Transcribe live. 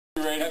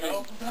You ready to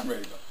go? I'm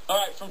ready to go. All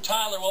right, from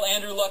Tyler, will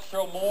Andrew Luck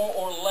throw more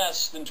or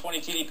less than 20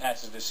 TD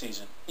passes this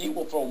season? He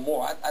will throw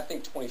more. I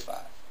think 25.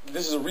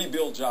 This is a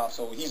rebuild job,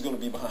 so he's going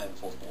to be behind the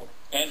fourth quarter.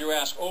 Andrew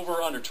asks, over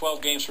or under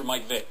 12 games for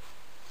Mike Vick?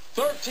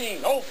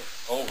 13, over.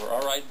 Over,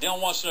 all right.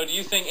 Dylan wants to know, do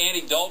you think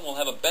Andy Dalton will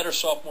have a better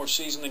sophomore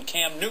season than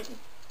Cam Newton?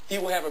 He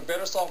will have a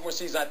better sophomore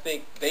season. I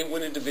think they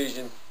win a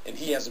division, and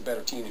he has a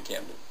better team than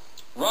Cam Newton.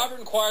 Robert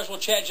inquires, will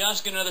Chad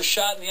Johnson get another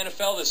shot in the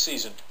NFL this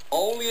season?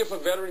 Only if a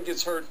veteran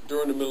gets hurt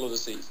during the middle of the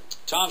season.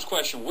 Tom's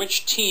question,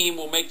 which team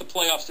will make the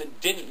playoffs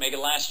that didn't make it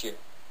last year?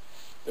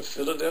 The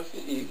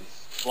Philadelphia Eagles.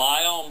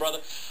 Fly on, brother.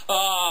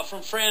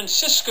 From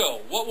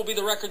Francisco, what will be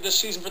the record this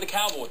season for the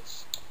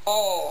Cowboys?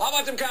 Oh, how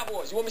about them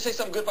Cowboys? You want me to say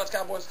something good about the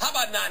Cowboys? How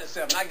about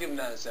 9-7? I give them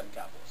 9-7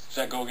 Cowboys. Does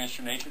that go against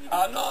your nature?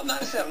 No,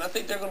 9-7. I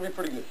think they're going to be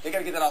pretty good. They got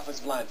to get that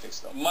offensive line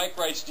fixed, though. Mike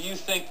writes, do you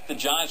think the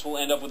Giants will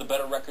end up with a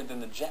better record than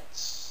the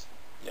Jets?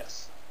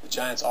 Yes. The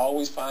Giants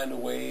always find a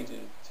way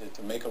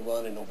to make a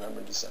run in November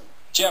and December.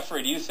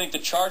 Jeffrey, do you think the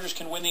Chargers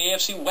can win the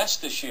AFC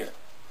West this year?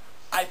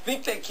 I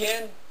think they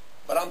can,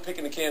 but I'm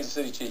picking the Kansas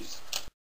City Chiefs.